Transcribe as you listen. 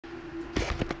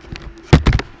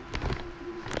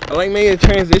I like making a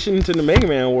transition into the Mega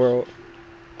Man world.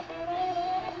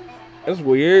 That's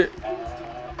weird.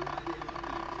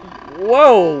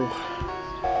 Whoa!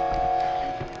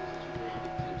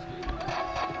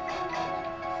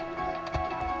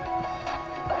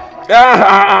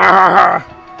 Ah!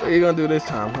 What are you gonna do this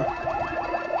time, huh?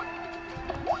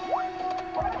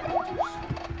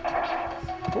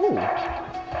 Ooh.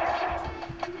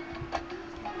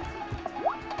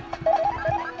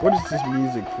 What is this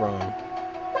music from?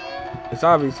 It's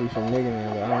obviously from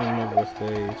Megaman, but I don't remember what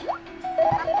stage.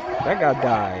 That guy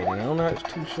died, and I'm not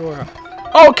too sure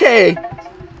how. Okay!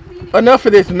 Enough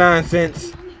of this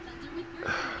nonsense.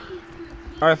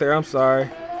 Arthur, I'm sorry.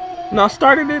 No, I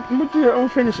started it with you. I'm gonna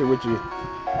finish it with you.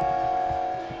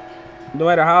 No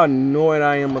matter how annoyed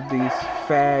I am of these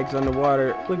fags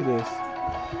underwater. Look at this.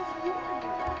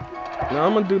 No,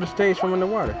 I'm gonna do the stage from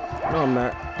underwater. No, I'm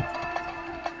not.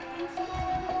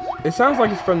 It sounds like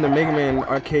it's from the Mega Man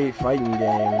arcade fighting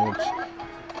game, which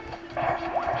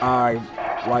I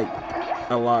like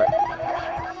a lot.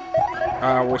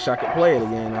 I wish I could play it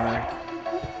again.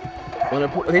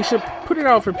 They should put it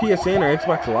out for PSN or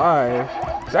Xbox Live.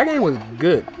 'Cause that game was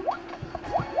good.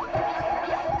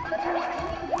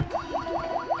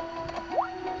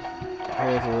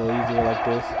 Hey, it's a little easier like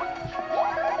this.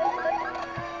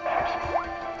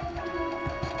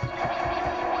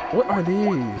 What are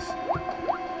these?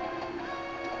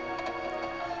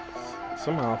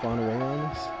 Somehow I found a way on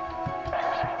this.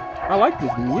 I like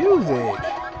this music.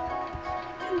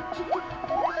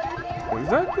 Is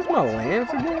this my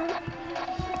lance again?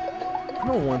 I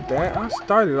don't want that. I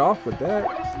started off with that.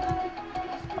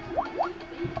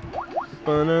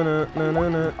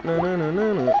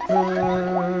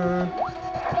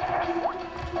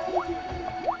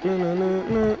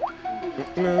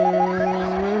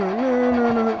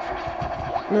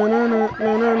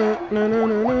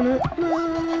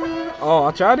 Oh,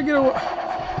 I tried to get away.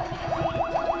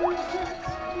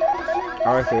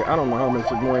 Alright, there. I don't know how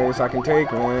much more of this I can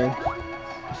take, man.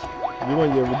 You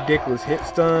want your ridiculous hit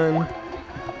stun.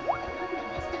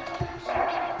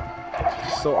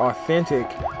 So authentic.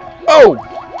 Oh!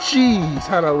 Jeez,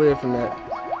 how'd I live from that?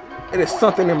 It is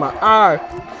something in my eye.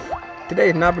 Today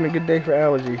has not been a good day for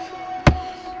allergies.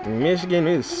 In Michigan,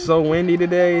 it is so windy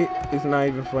today. It's not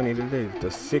even funny. Today is the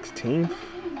 16th.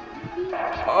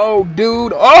 Oh,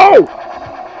 dude. Oh!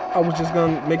 I was just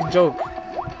gonna make a joke.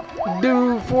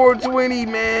 Dude, 420,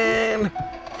 man.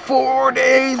 4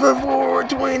 days before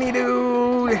 420,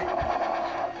 dude.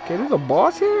 Okay, there's a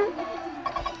boss here?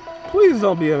 Please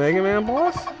don't be a Mega Man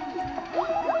boss.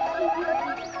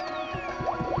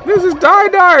 This is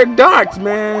Dire Docs,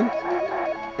 man.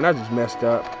 And I just messed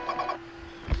up.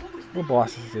 What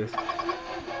boss is this?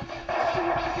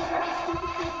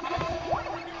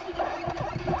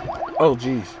 Oh,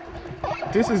 jeez.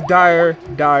 This is Dire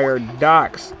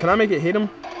Docs. Can I make it hit him?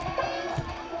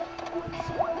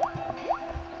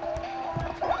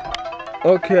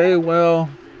 Okay, well,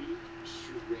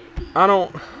 I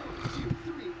don't.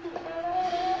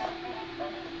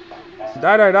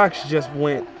 Dire Docs just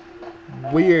went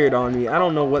weird on me. I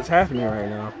don't know what's happening right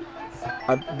now.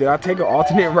 Did I take an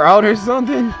alternate route or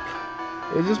something?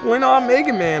 It just went all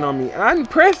Mega Man on me. I didn't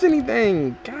press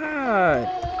anything. God.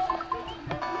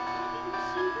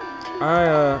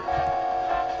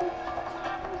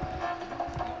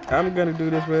 I'm gonna do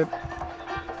this with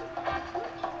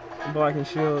Black and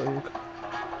Shield and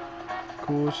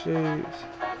Cool Shades.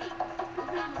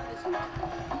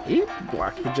 He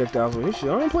blocks projectiles with his shit.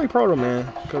 I don't play Proto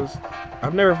Man because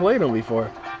I've never played him before.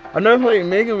 I've never played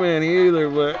Mega Man either,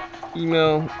 but you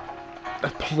know,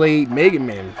 I've played Mega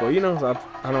Man before. You know, so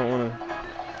I don't want to.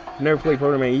 Never played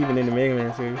Proto Man even in the Mega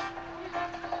Man series.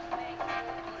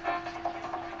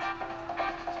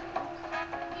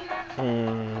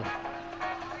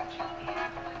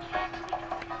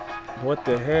 What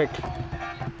the heck?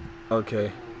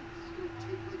 Okay.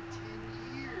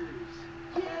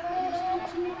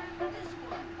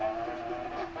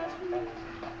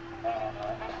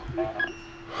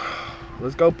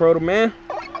 Let's go, Proto Man.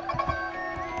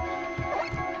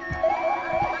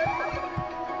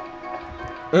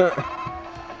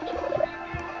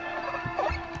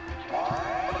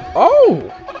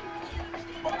 Oh!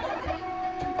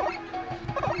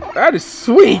 That is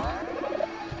sweet!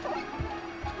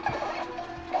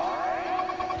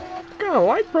 I kinda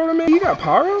like Proto Man. You got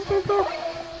power ups and stuff?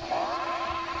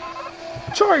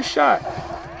 Charge shot!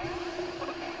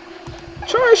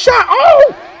 Charge shot!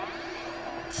 Oh!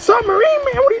 Submarine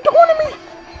Man, what are you doing to me?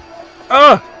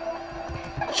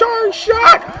 Charge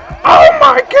shot! Oh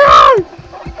my god!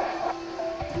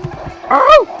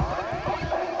 Oh!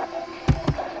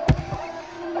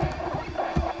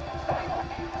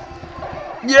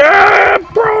 Yeah,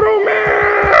 Proto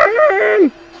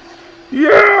Man.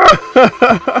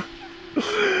 Yeah.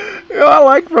 Yo, I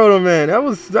like Proto Man. That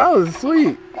was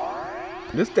sweet.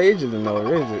 This stage isn't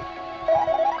over, is it?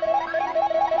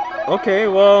 Okay,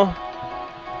 well,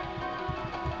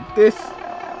 this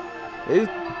is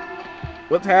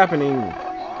what's happening.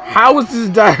 How is this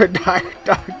dire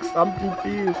Docs? I'm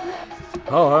confused.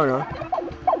 Oh, hold on.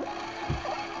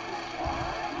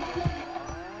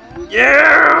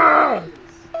 Yeah!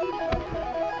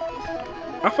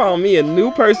 I found me a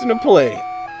new person to play.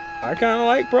 I kind of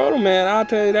like Proto Man. I'll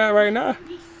tell you that right now.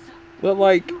 But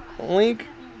like Link,